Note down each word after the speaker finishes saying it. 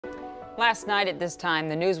Last night at this time,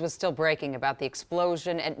 the news was still breaking about the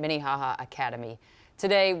explosion at Minnehaha Academy.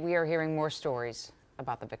 Today, we are hearing more stories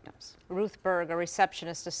about the victims. Ruth Berg, a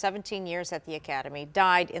receptionist of 17 years at the academy,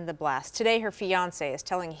 died in the blast. Today, her fiance is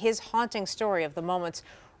telling his haunting story of the moments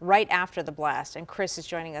right after the blast. And Chris is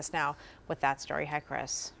joining us now with that story. Hi,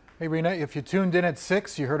 Chris. Hey, Rena, if you tuned in at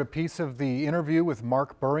 6, you heard a piece of the interview with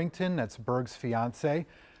Mark Burrington, that's Berg's fiance.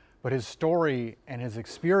 But his story and his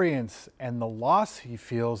experience and the loss he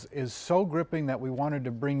feels is so gripping that we wanted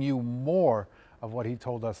to bring you more of what he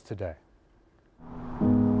told us today.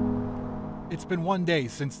 It's been one day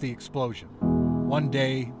since the explosion, one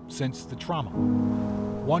day since the trauma,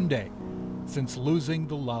 one day since losing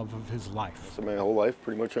the love of his life. So my whole life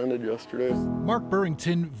pretty much ended yesterday. Mark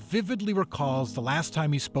Burrington vividly recalls the last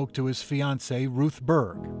time he spoke to his fiancée, Ruth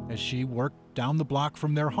Berg, as she worked down the block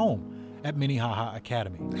from their home at Minnehaha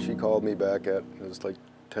Academy. She called me back it was like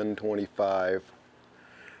 10:25,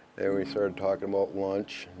 and we started talking about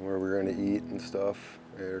lunch, where we were going to eat and stuff,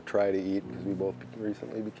 or try to eat, because we both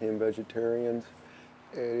recently became vegetarians.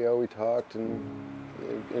 And yeah, we talked, and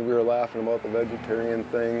we were laughing about the vegetarian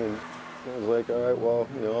thing, and I was like, all right, well,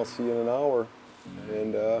 I'll see you in an hour.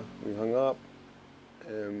 And we hung up,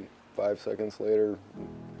 and 5 seconds later,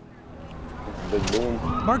 big boom.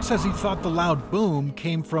 Mark says he thought the loud boom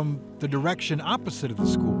came from the direction opposite of the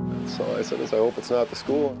school. So I said, I hope it's not the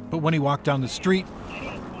school. But when he walked down the street,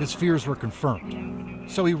 his fears were confirmed.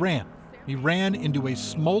 So he ran. He ran into a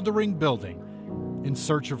smoldering building in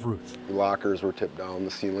search of Ruth. The lockers were tipped down,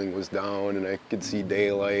 the ceiling was down, and I could see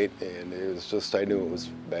daylight, and it was just, I knew it was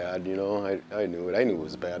bad, I knew it. I knew it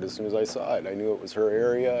was bad as soon as I saw it. I knew it was her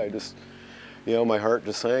area. I just, my heart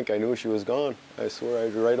just sank. I knew she was gone. I swear,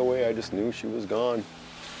 right away, I just knew she was gone.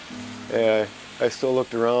 And I still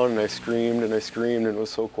looked around, and I screamed, and it was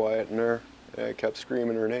so quiet in there. And I kept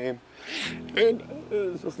screaming her name, and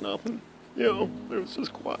it was just nothing. It was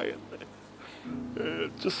just quiet.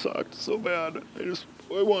 It just sucked so bad.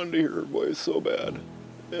 I wanted to hear her voice so bad.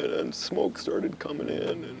 And then smoke started coming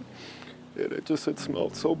in, and it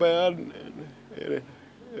smelled so bad, and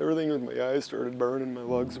everything with my eyes started burning, my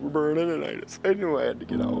legs were burning, and I knew I had to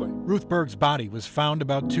get out. Ruth Berg's body was found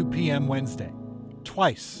about 2 p.m. Wednesday.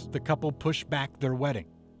 Twice, the couple pushed back their wedding,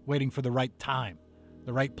 waiting for the right time,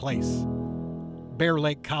 the right place. Bear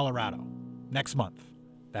Lake, Colorado, next month.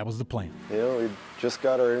 That was the plan. We just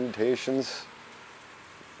got our invitations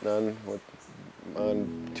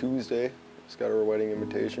on Tuesday. Just got our wedding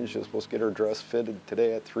invitation. She was supposed to get her dress fitted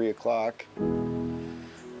today at 3 o'clock.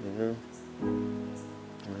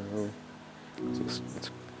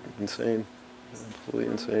 It's insane,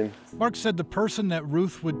 absolutely insane. Mark said the person that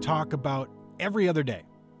Ruth would talk about every other day,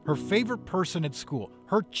 her favorite person at school,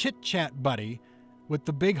 her chit-chat buddy with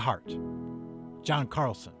the big heart, John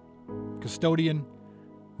Carlson, custodian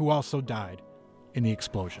who also died in the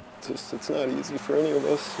explosion. It's not easy for any of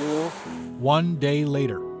us, One day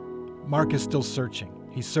later, Mark is still searching.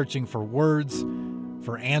 He's searching for words,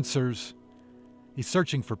 for answers. He's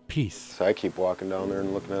searching for peace. So I keep walking down there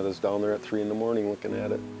and looking at us down there at 3 in the morning, looking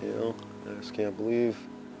at it, I just can't believe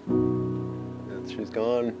that she's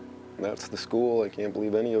gone. That's the school. I can't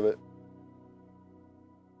believe any of it.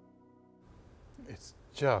 It's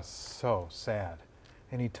just so sad.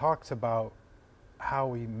 And he talks about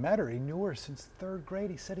how he met her. He knew her since 3rd grade.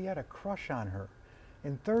 He said he had a crush on her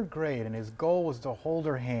in 3rd grade, and his goal was to hold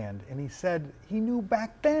her hand. And he said he knew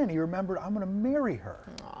back then, he remembered, I'm going to marry her.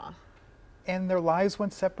 Aww. And their lives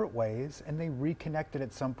went separate ways, and they reconnected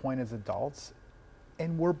at some point as adults.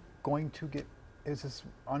 And we're going to it's this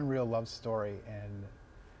unreal love story, and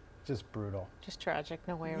just brutal. Just tragic,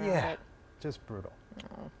 no way around it. Just brutal.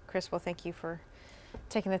 Oh. Chris, well, thank you for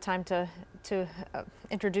taking the time to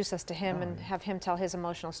introduce us to him and have him tell his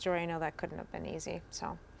emotional story. I know that couldn't have been easy.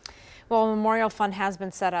 So, well, a memorial fund has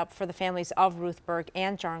been set up for the families of Ruth Berg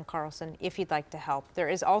and John Carlson if you'd like to help. There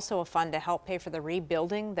is also a fund to help pay for the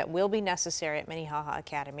rebuilding that will be necessary at Minnehaha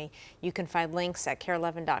Academy. You can find links at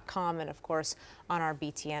care11.com and, of course, on our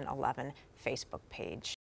BTN 11 Facebook page.